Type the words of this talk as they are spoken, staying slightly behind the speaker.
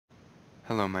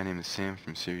Hello, my name is Sam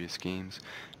from Serious Games,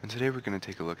 and today we're going to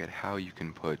take a look at how you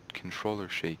can put controller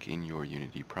shake in your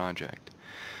Unity project.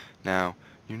 Now,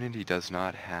 Unity does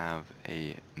not have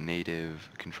a native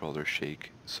controller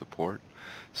shake support,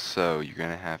 so you're going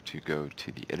to have to go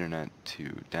to the internet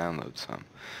to download some.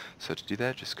 So to do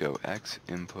that, just go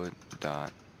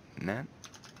XINPUTDOTNET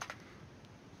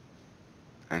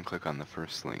and click on the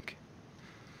first link.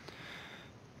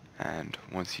 And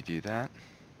once you do that,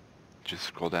 just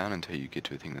scroll down until you get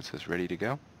to a thing that says ready to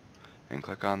go and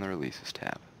click on the releases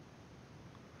tab.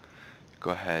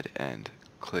 Go ahead and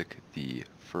click the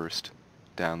first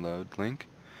download link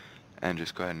and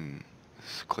just go ahead and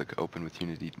click open with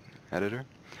Unity Editor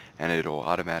and it'll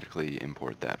automatically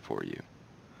import that for you.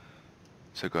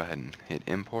 So go ahead and hit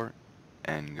import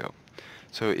and go.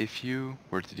 So if you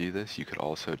were to do this, you could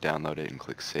also download it and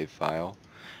click save file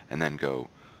and then go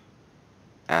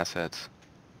assets,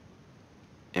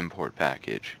 import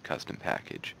package, custom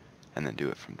package, and then do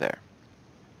it from there.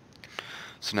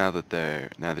 So now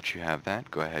that you have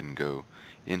that, go ahead and go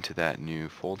into that new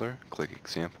folder, click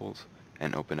examples,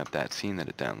 and open up that scene that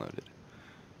it downloaded.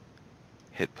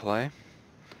 Hit play,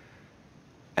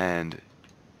 and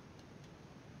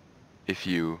if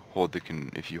you hold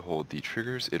the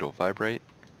triggers, it'll vibrate,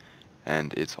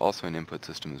 and it's also an input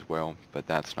system as well, but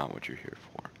that's not what you're here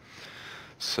for.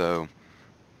 So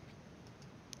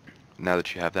now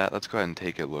that you have that, let's go ahead and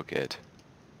take a look at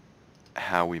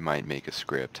how we might make a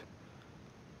script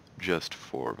just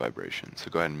for vibration. So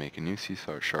go ahead and make a new C#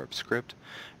 script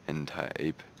and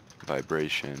type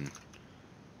vibration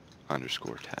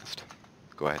 _test.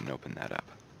 Go ahead and open that up.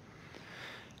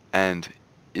 And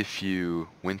if you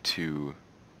went to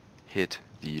hit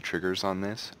the triggers on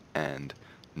this and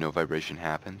no vibration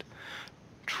happened,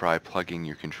 try plugging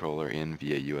your controller in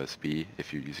via USB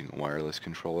if you're using a wireless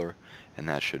controller, and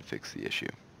that should fix the issue.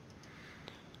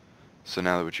 So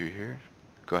now that you're here,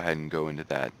 go ahead and go into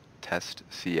that test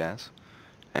CS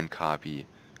and copy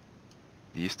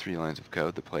these 3 lines of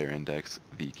code, the player index,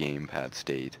 the gamepad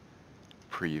state,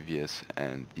 previous,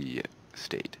 and the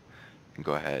state. And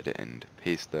go ahead and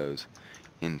paste those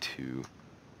into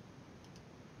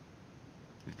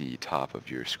the top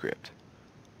of your script.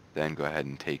 Then go ahead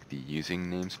and take the using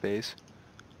namespace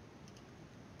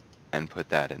and put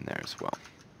that in there as well.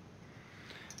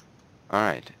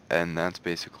 Alright, and that's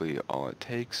basically all it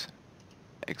takes,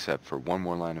 except for one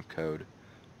more line of code,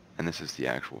 and this is the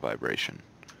actual vibration.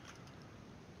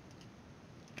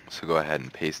 So go ahead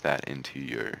and paste that into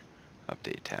your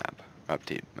update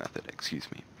method,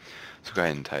 excuse me. So go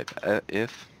ahead and type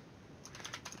if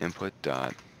input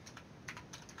dot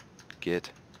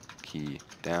get key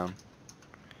down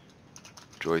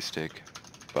joystick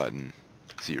button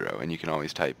 0, and you can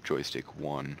always type joystick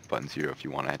 1 button 0 if you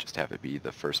want to just have it be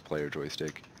the first player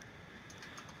joystick.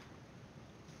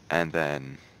 And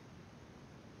then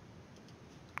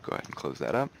go ahead and close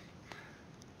that up.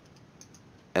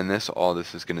 And all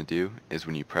this is going to do is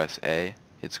when you press A,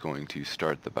 it's going to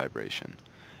start the vibration.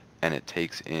 And it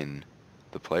takes in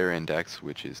the player index,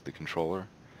 which is the controller,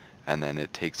 and then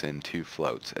it takes in 2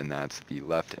 floats, and that's the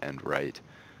left and right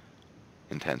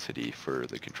intensity for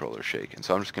the controller shake. And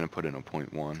so I'm just going to put in a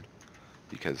 0.1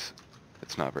 because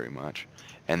it's not very much.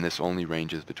 And this only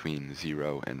ranges between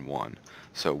 0 and 1.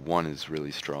 So 1 is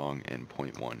really strong and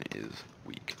 0.1 is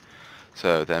weak.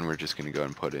 So then we're just going to go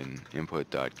and put in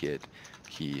input.get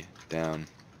key down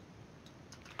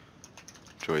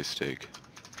joystick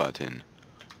button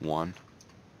 1.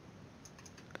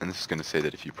 And this is going to say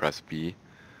that if you press B,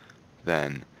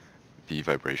 then the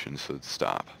vibration should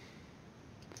stop.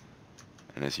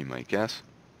 And as you might guess,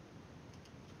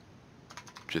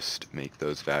 just make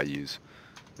those values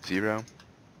 0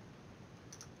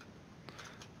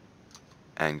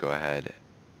 and go ahead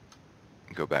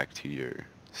and go back to your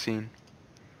scene,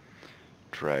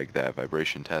 drag that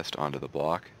vibration test onto the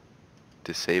block,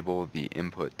 disable the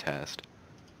input test,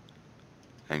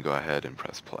 and go ahead and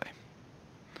press play.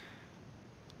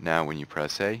 Now when you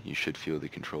press A, you should feel the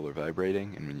controller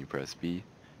vibrating, and when you press B,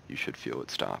 you should feel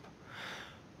it stop.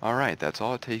 Alright, that's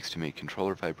all it takes to make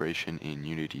controller vibration in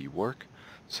Unity work.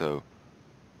 So,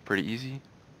 pretty easy.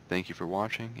 Thank you for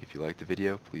watching. If you liked the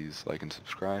video, please like and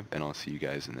subscribe, and I'll see you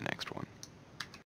guys in the next one.